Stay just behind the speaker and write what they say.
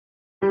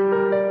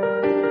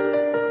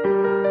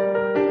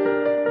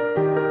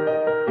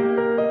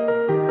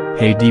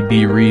Hey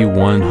DB Re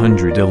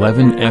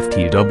 111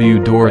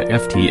 FTW Door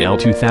FTL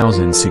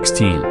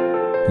 2016.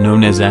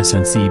 Known as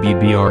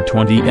SNCBBR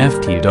 20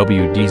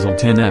 FTW Diesel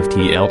 10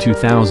 FTL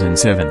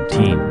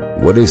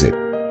 2017. What is it?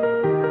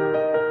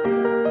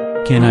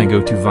 Can I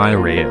go to Via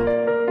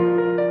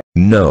Rail?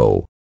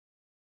 No.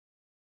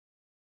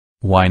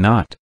 Why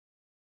not?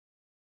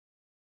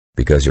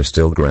 Because you're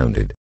still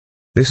grounded.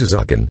 This is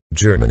Aachen,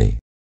 Germany.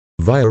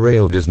 Via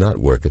Rail does not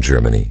work in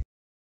Germany.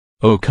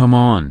 Oh come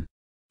on.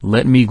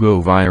 Let me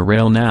go via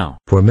rail now.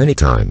 For many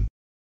time.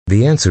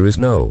 The answer is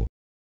no.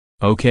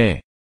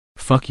 Okay.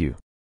 Fuck you.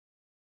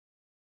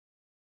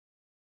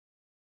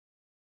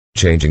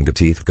 Changing the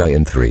teeth guy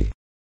in 3,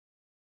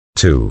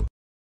 2,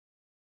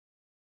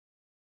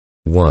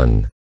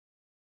 1.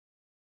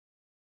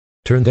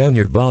 Turn down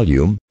your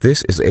volume,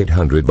 this is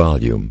 800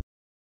 volume.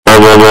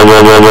 Dave,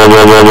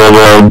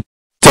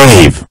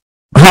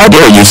 how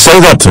dare you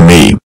say that to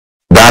me?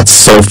 That's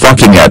so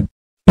fucking it.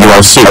 You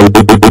are so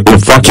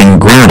fucking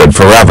grounded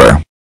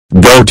forever.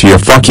 Go to your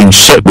fucking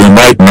shit room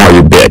right now,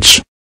 you bitch.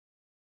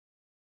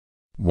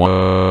 Where?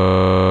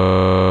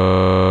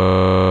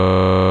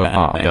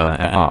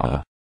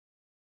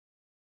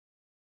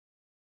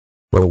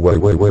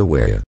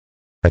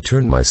 I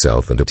turned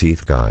myself into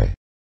teeth guy.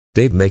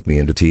 Dave make me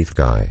into teeth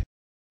guy.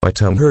 My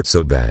tongue hurts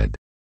so bad.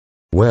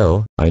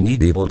 Well, I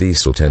need evil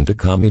Diesel 10 to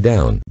calm me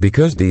down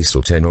because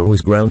Diesel 10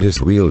 always ground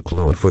his real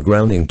clone for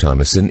grounding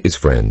Thomas and his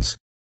friends.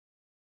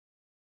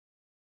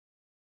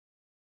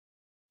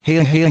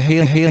 Hey,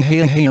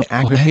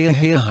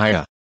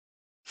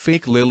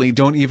 Fake Lily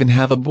don't even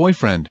have a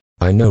boyfriend.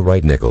 I know,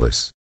 right,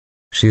 Nicholas?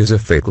 She is a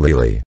fake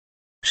Lily.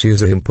 She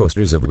is a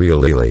imposters of real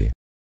Lily.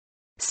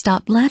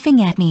 Stop laughing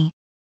at me.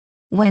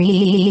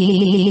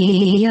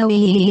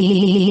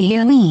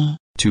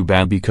 Too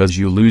bad because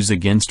you lose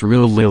against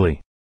real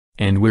Lily.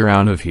 And we're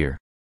out of here.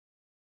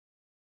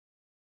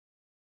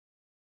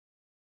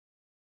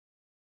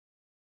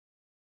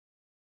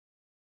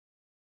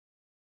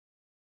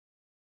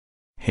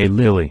 Hey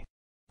Lily.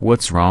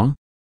 What's wrong?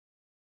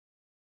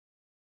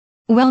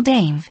 Well,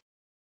 Dave.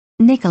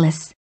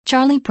 Nicholas,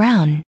 Charlie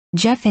Brown,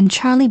 Jeff and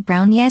Charlie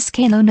Brown, yes,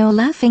 Kalo, no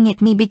laughing at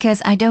me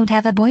because I don't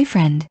have a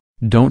boyfriend.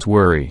 Don't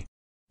worry.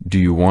 Do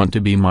you want to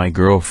be my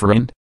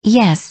girlfriend?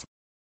 Yes.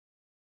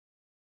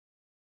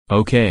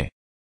 Okay.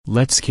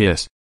 Let's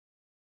kiss.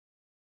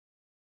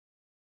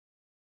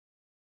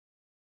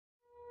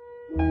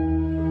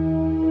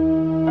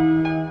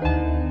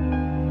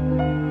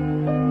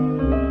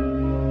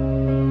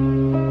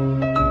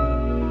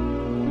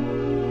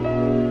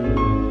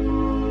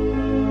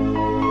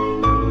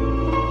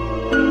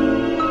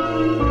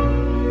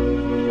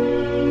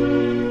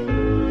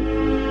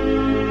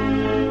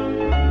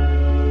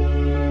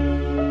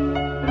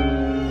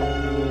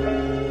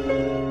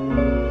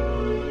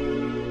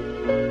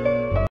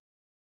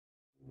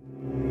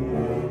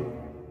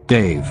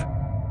 Dave,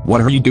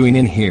 what are you doing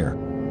in here?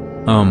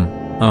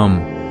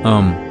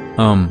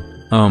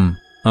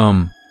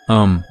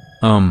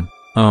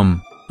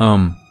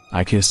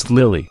 I kissed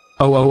Lily.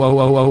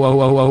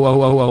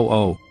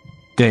 Oh.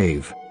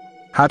 Dave,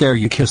 how dare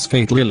you kiss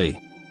Fate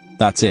Lily?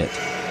 That's it.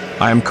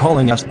 I am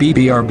calling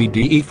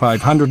SBBRBDE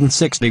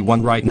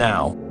 561 right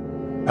now.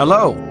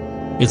 Hello?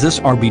 Is this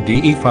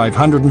RBDE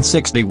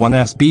 561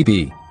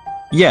 SBB?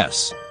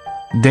 Yes.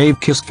 Dave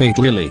kissed Fate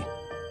Lily.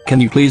 Can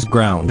you please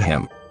ground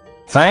him?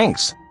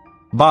 Thanks.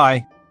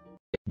 Bye.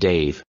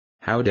 Dave,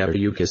 how dare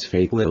you kiss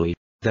Fake Lily?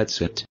 That's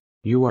it.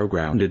 You are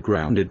grounded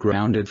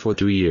for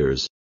 2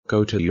 years.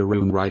 Go to your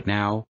room right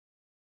now.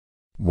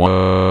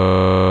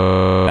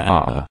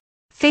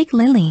 Fake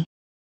Lily.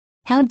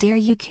 How dare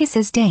you kiss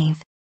his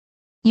Dave?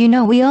 You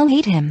know we all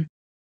hate him.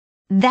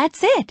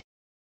 That's it.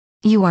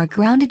 You are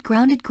grounded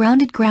for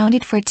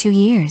 2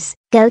 years.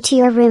 Go to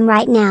your room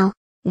right now.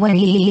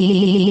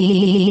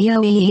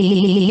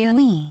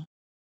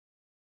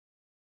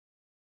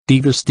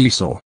 Divas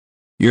Diesel.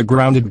 You're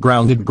grounded for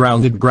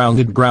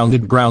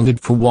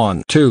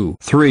 1, 2,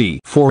 3,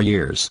 4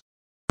 years.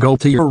 Go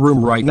to your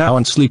room right now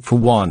and sleep for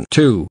 1,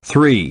 2,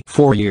 3,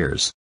 4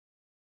 years.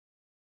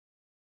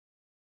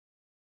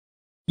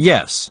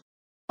 Yes.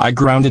 I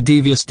grounded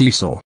Devious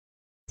Diesel.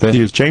 There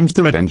is James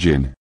the Red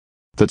Engine.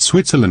 That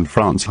Switzerland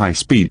France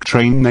high-speed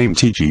train named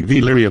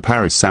TGV Lyria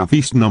Paris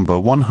Southeast number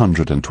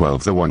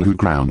 112, the one who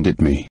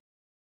grounded me.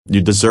 You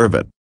deserve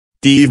it.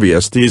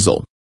 Devious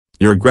Diesel.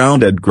 You're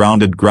grounded for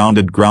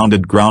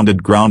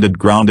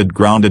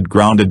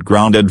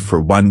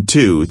 1,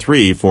 2,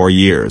 3, 4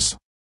 years.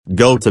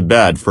 Go to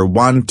bed for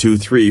 1, 2,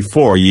 3,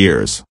 4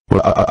 years.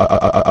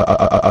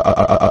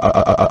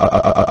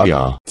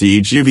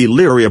 TGV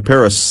Lyria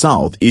Paris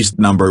Southeast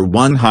number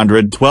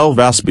 112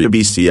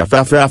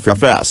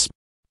 SBBCFFFFS.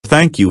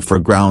 Thank you for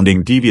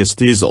grounding Devious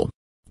Diesel.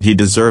 He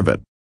deserve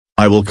it.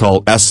 I will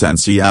call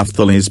SNCF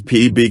Phillies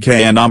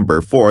PBK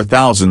number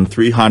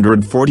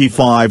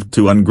 4345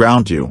 to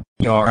unground you.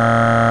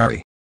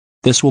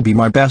 This will be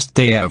my best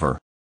day ever.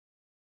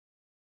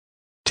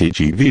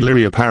 TGV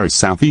Lyria Paris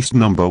Southeast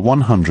number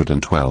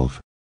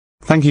 112.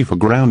 Thank you for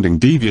grounding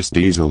Devious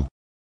Diesel.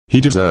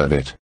 He deserved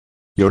it.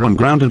 You're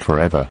ungrounded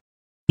forever.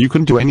 You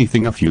can do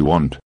anything if you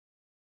want.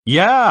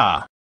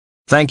 Yeah!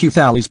 Thank you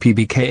Thales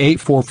PBK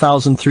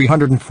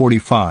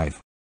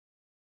 84345.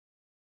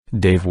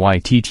 Dave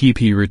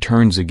YTTP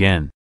returns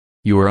again.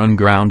 You are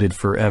ungrounded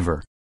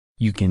forever.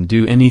 You can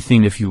do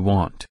anything if you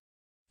want.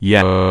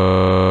 Yeah.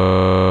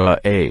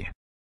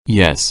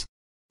 Yes.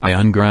 I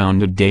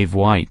ungrounded Dave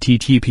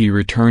YTTP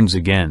returns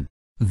again.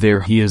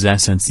 There he is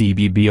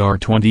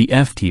SNCBBR20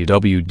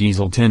 FTW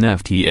Diesel 10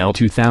 FTL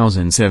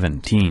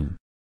 2017.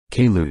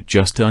 Kalu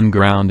just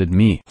ungrounded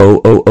me. Oh.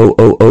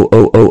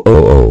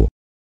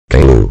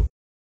 Kalu.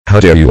 How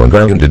dare you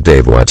ungrounded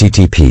Dave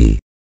YTTP.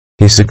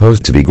 He's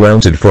supposed to be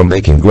grounded for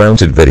making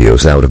grounded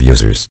videos out of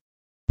users.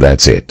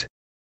 That's it.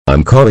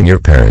 I'm calling your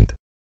parent.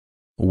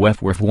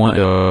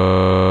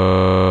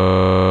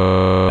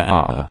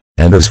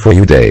 And as for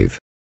you Dave.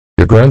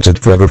 You're grounded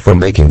forever for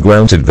making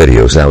grounded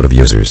videos out of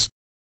users.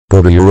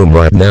 Go to your room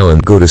right now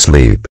and go to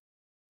sleep.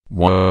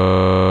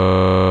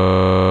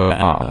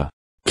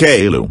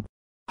 Kalu.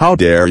 How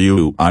dare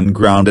you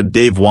ungrounded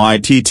Dave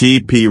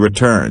YTTP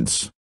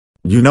returns.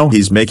 You know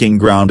he's making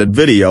grounded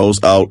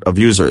videos out of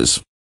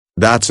users.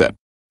 That's it.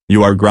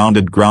 You are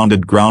grounded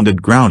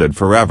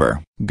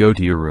forever. Go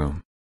to your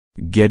room.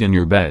 Get in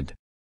your bed.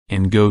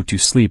 And go to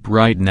sleep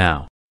right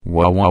now.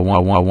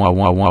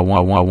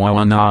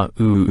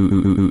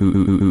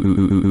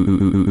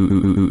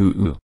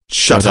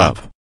 Shut up.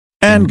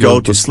 And go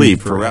to sleep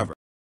forever.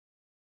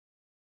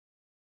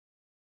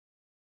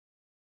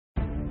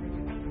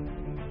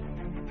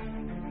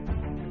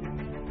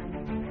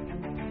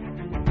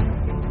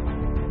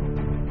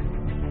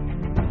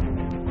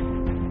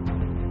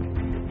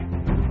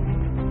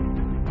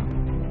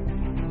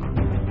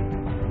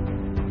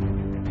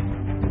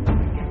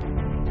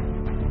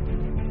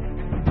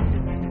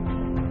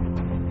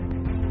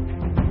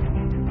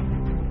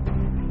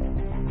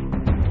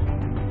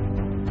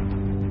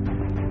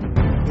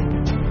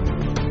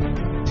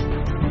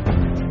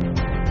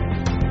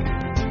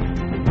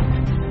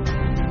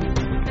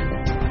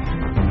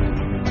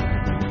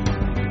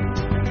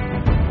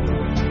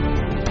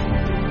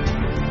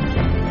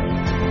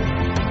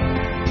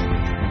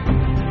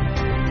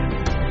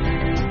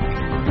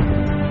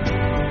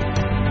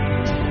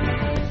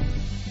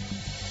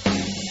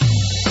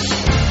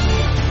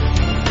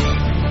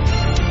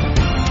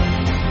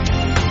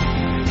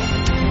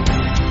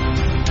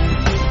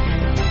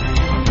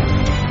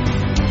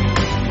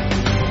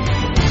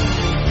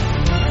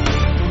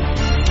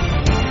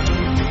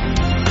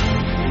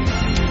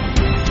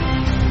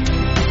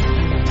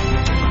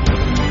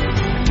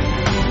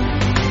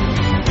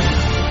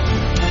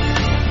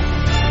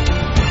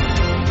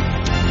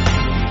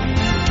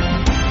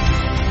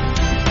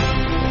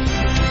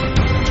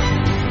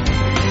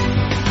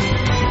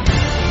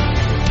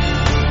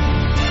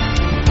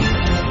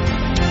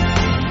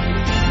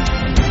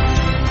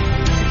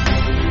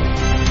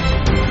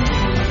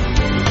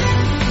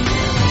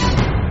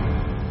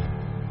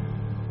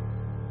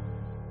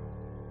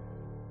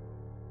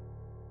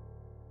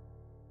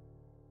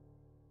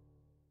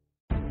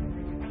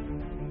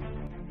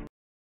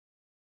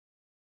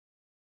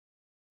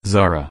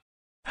 Zara.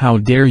 How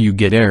dare you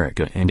get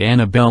Erica and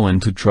Annabelle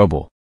into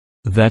trouble.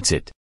 That's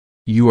it.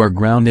 You are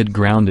grounded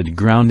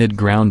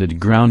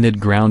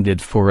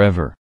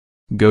forever.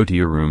 Go to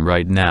your room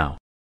right now.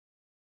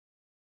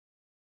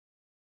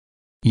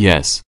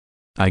 Yes.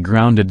 I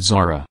grounded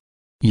Zara.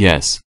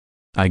 Yes.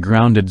 I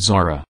grounded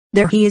Zara.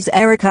 There he is,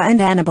 Erica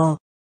and Annabelle.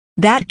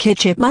 That kid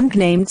chipmunk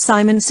named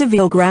Simon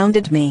Seville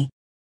grounded me.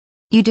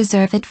 You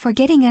deserve it for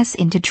getting us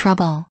into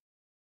trouble.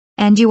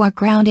 And you are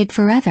grounded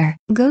forever.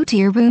 Go to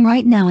your room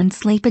right now and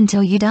sleep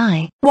until you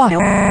die.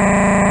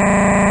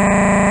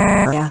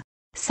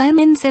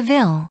 Simon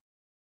Seville.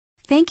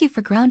 Thank you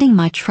for grounding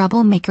my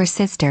troublemaker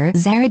sister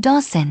Zara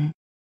Dawson.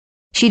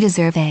 She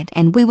deserves it,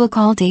 and we will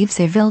call Dave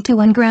Seville to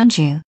unground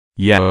you.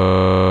 Yeah.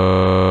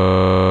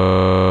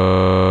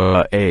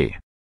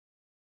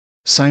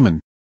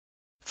 Simon.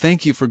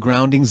 Thank you for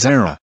grounding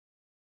Zara.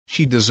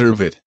 She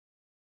deserves it.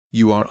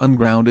 You are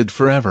ungrounded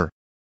forever.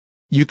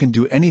 You can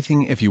do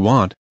anything if you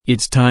want.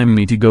 It's time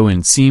me to go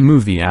and see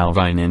movie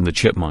Alvin and the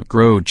Chipmunk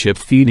Road chip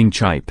feeding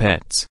chai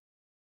pets.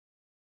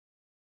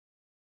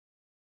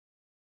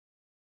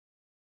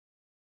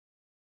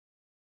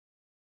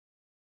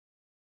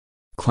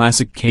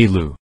 Classic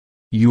Kalu.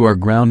 You are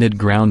grounded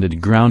forever.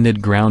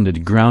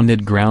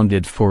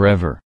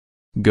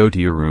 Go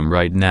to your room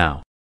right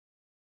now.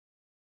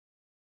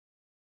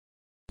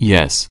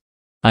 Yes.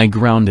 I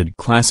grounded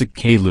Classic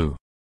Kalu.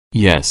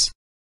 Yes.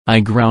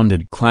 I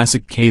grounded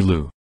Classic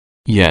Kalu.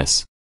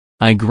 Yes.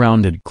 I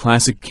grounded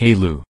Classic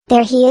Kalu.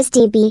 There he is,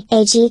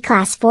 DBAG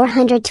class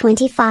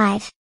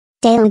 425.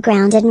 Dale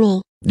grounded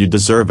me. You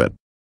deserve it.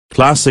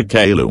 Classic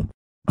Kalu.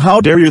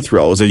 How dare you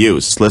throw a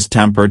useless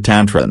temper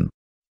tantrum.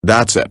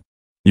 That's it.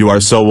 You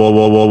are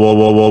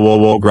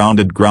so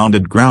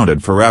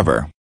grounded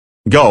forever.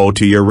 Go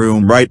to your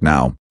room right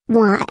now.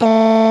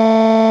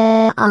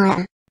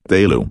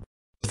 Kalu.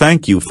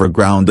 Thank you for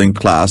grounding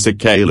Classic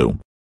Kalu.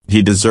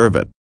 He deserve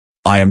it.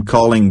 I am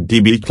calling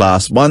DB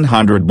class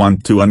 101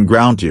 to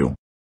unground you.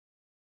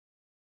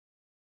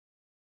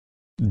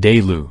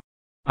 Delu.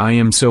 I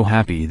am so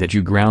happy that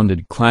you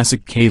grounded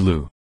classic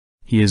Kalu.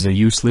 He is a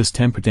useless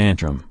temper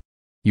tantrum.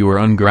 You are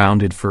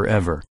ungrounded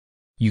forever.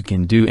 You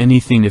can do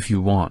anything if you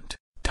want.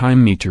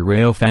 Time me to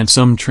rail fan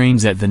some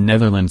trains at the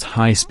Netherlands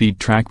high-speed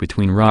track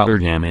between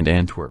Rotterdam and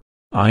Antwerp.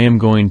 I am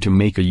going to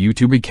make a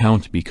YouTube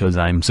account because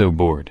I'm so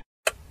bored.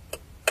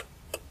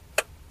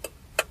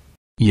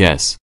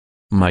 Yes.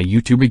 My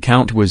YouTube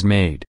account was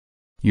made.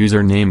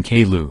 Username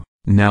Kalu.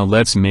 Now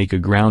let's make a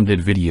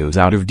grounded videos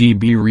out of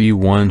DBRE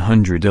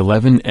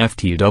 111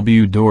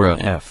 FTW Dora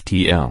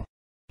FTL.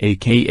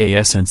 aka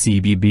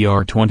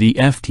SNCBBR 20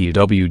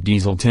 FTW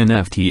Diesel 10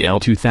 FTL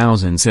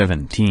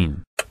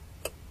 2017.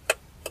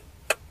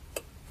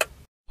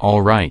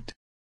 Alright.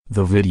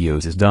 The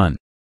videos is done.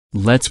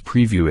 Let's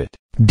preview it.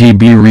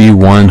 DBRE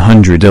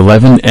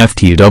 111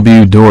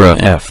 FTW Dora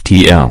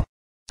FTL.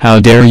 How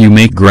dare you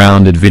make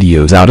grounded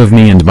videos out of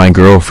me and my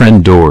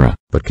girlfriend Dora.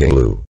 But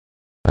Kalu,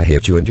 I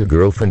hate you and your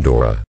girlfriend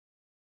Dora.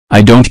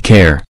 I don't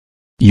care.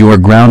 You are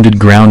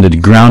grounded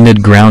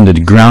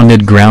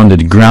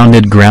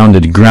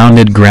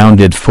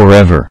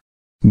forever.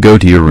 Go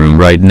to your room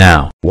right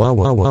now.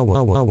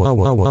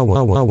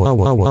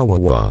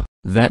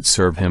 That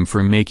serve him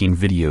for making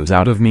videos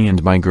out of me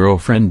and my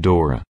girlfriend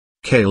Dora.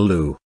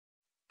 Kalu.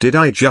 Did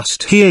I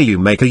just hear you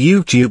make a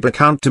YouTube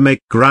account to make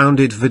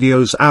grounded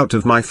videos out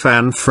of my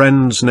fan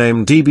friend's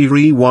name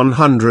DBRE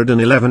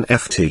 111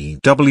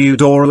 FTW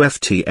Dora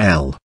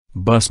FTL?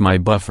 Bust my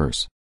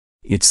buffers.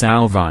 It's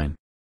Alvine.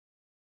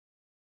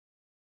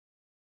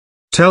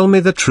 Tell me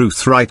the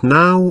truth right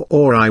now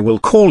or I will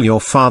call your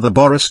father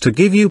Boris to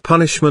give you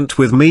punishment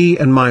with me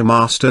and my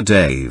master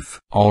Dave.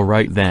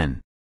 Alright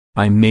then.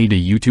 I made a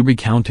YouTube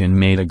account and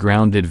made a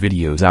grounded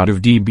videos out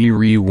of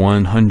DBRE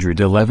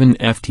 111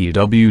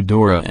 FTW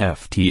Dora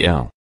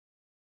FTL.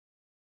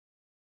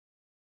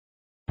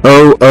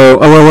 Oh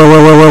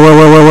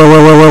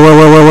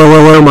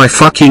my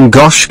fucking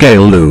gosh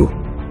Kalu.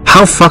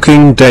 How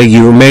fucking dare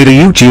you made a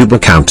YouTube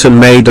account and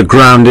made a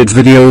grounded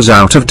videos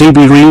out of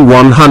DBRE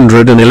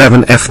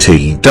 111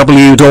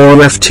 FTW Dora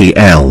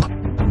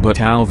FTL. But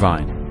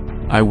Alvine.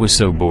 I was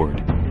so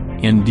bored.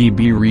 And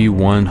DBRE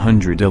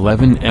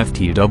 111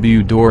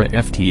 FTW Dora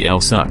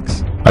FTL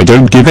sucks. I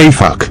don't give a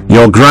fuck.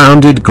 You're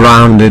grounded for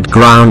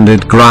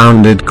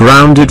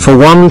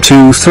 1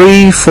 2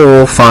 3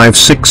 4 5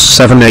 6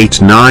 7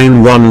 8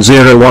 9 1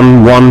 0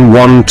 1 1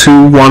 1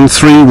 2 1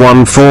 3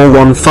 1 4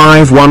 1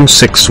 5 1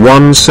 6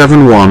 1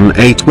 7 1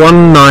 8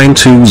 1 9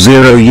 2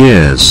 0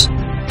 years.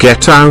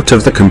 Get out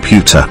of the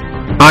computer.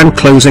 I'm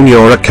closing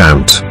your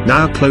account.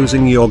 Now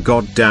closing your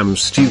goddamn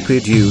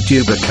stupid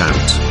YouTube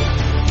account.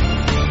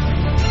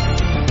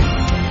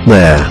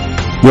 There.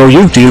 Your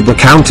YouTube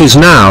account is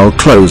now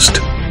closed.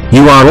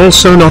 You are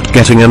also not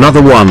getting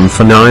another one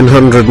for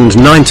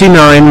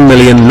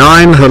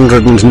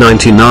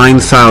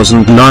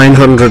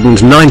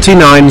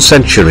 999,999,999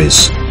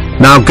 centuries.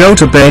 Now go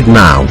to bed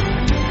now.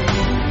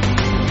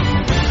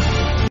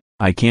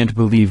 I can't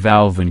believe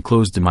Alvin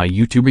closed my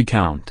YouTube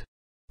account.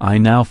 I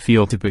now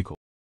feel typical.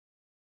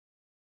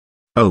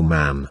 Oh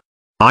man.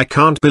 I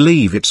can't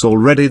believe it's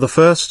already the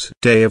first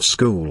day of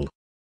school.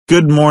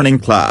 Good morning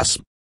class.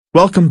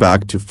 Welcome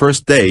back to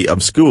first day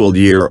of school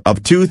year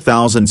of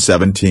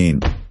 2017.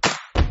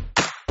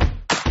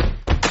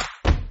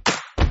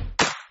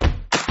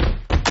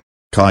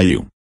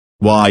 Caillou.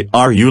 Why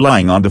are you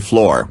lying on the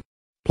floor?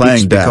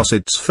 Playing dead. Because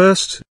it's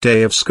first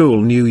day of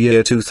school new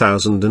year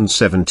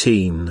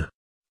 2017.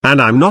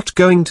 And I'm not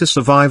going to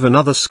survive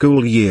another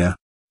school year.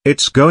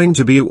 It's going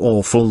to be an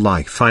awful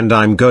life and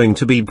I'm going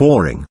to be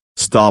boring.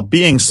 Stop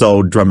being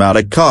so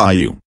dramatic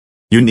Caillou.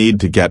 You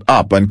need to get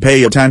up and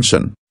pay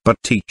attention. But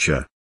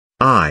teacher.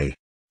 I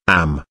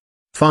am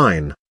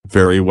fine.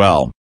 Very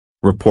well.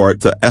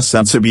 Report to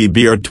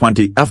SNCBBR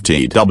 20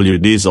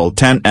 FTW Diesel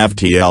 10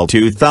 FTL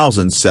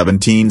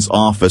 2017's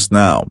office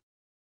now.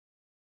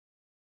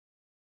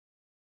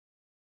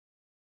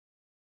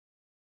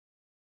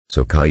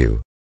 So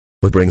Caillou,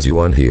 what brings you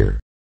on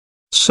here?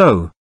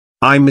 So,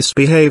 I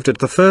misbehaved at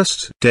the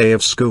first day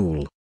of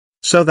school.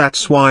 So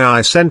that's why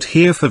I sent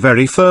here for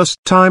very first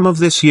time of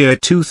this year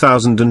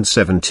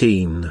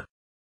 2017.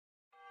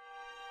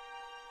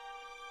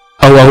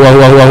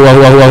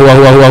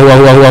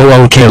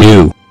 Kill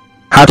you.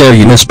 How dare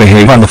you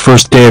misbehave on the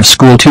first day of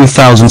school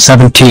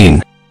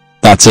 2017.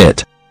 That's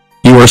it.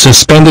 You are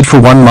suspended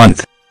for 1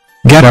 month.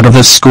 Get out of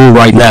this school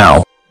right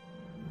now.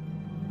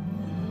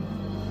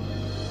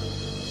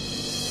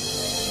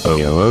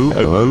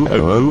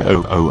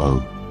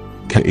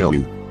 Kill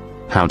you.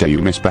 How dare you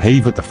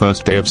misbehave at the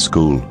first day of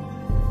school.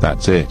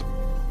 That's it.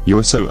 You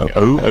are so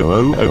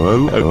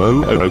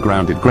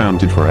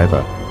grounded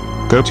forever.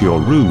 Go to your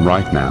room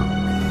right now.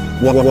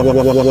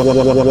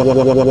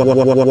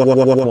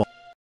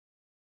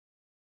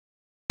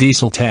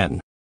 Diesel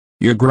 10.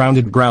 You're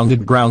grounded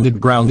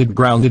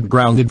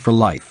for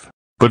life.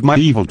 But my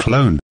evil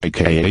clone,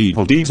 aka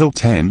Evil Diesel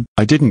 10,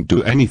 I didn't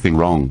do anything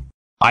wrong.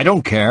 I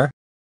don't care.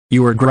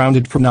 You are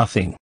grounded for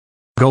nothing.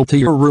 Go to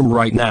your room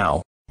right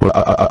now.